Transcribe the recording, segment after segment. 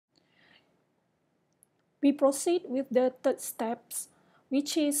We proceed with the third steps,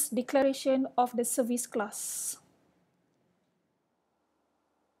 which is declaration of the service class.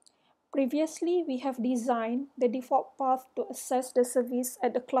 Previously, we have designed the default path to access the service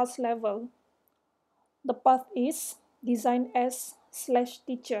at the class level. The path is designed as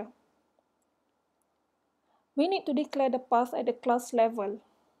 /teacher. We need to declare the path at the class level.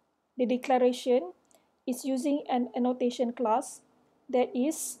 The declaration is using an annotation class that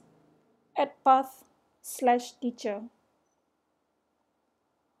is @path/teacher.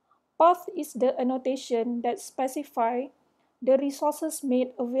 Path is the annotation that specifies the resources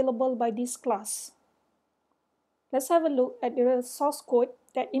made available by this class. Let's have a look at the source code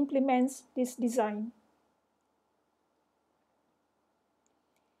that implements this design.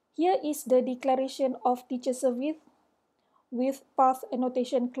 Here is the declaration of teacher service with path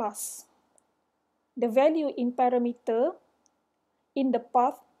annotation class. The value in parameter in the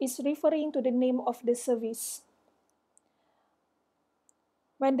path is referring to the name of the service.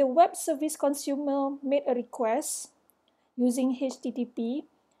 When the web service consumer made a request using HTTP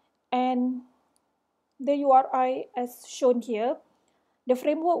and the URI as shown here, the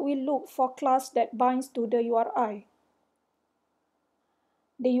framework will look for class that binds to the URI.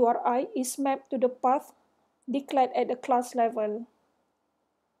 The URI is mapped to the path declared at the class level.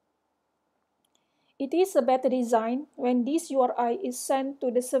 It is a better design when this URI is sent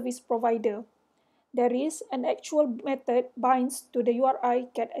to the service provider. There is an actual method binds to the URI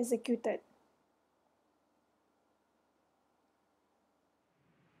get executed.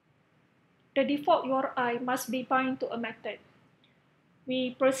 The default URI must be bind to a method.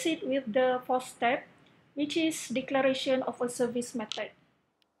 We proceed with the fourth step, which is declaration of a service method.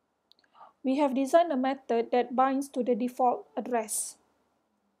 We have designed a method that binds to the default address.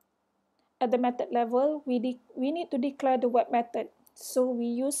 At the method level, we need to declare the web method, so we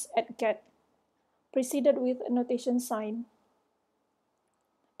use @get, preceded with a notation sign.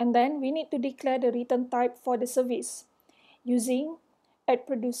 And then we need to declare the return type for the service using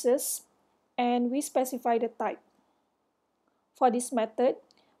 @producers, and we specify the type. For this method,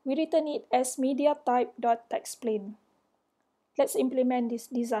 we return it as mediatype.textplain. Let's implement this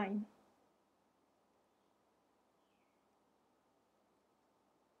design.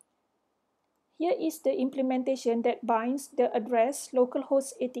 Here is the implementation that binds the address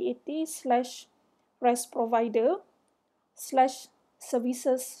localhost 8080/REST provider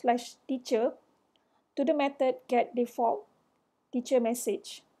 /services/teacher to the method getDefault teacher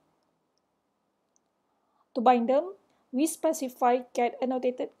message. To bind them, we specify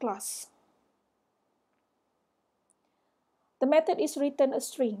getAnnotated class. The method is written a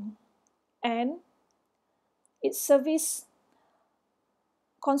string, and its service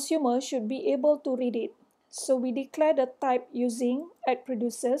consumer should be able to read it. So we declare the type using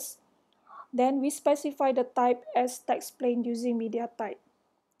 @producers. Then we specify the type as textplain using mediatype.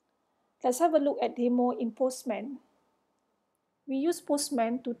 Let's have a look at demo in Postman. We use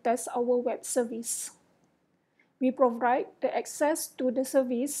Postman to test our web service. We provide the access to the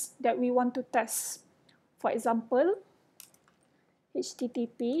service that we want to test. For example,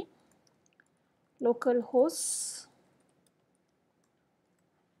 HTTP localhost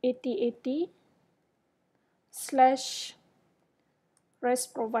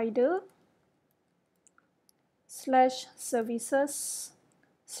 8080/REST provider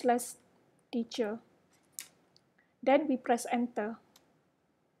 /services/teacher. Then we press enter.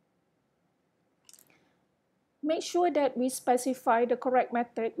 Make sure that we specify the correct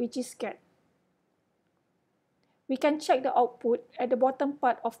method, which is get. We can check the output at the bottom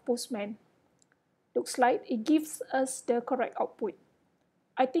part of Postman. Looks like it gives us the correct output.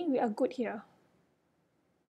 I think we are good here.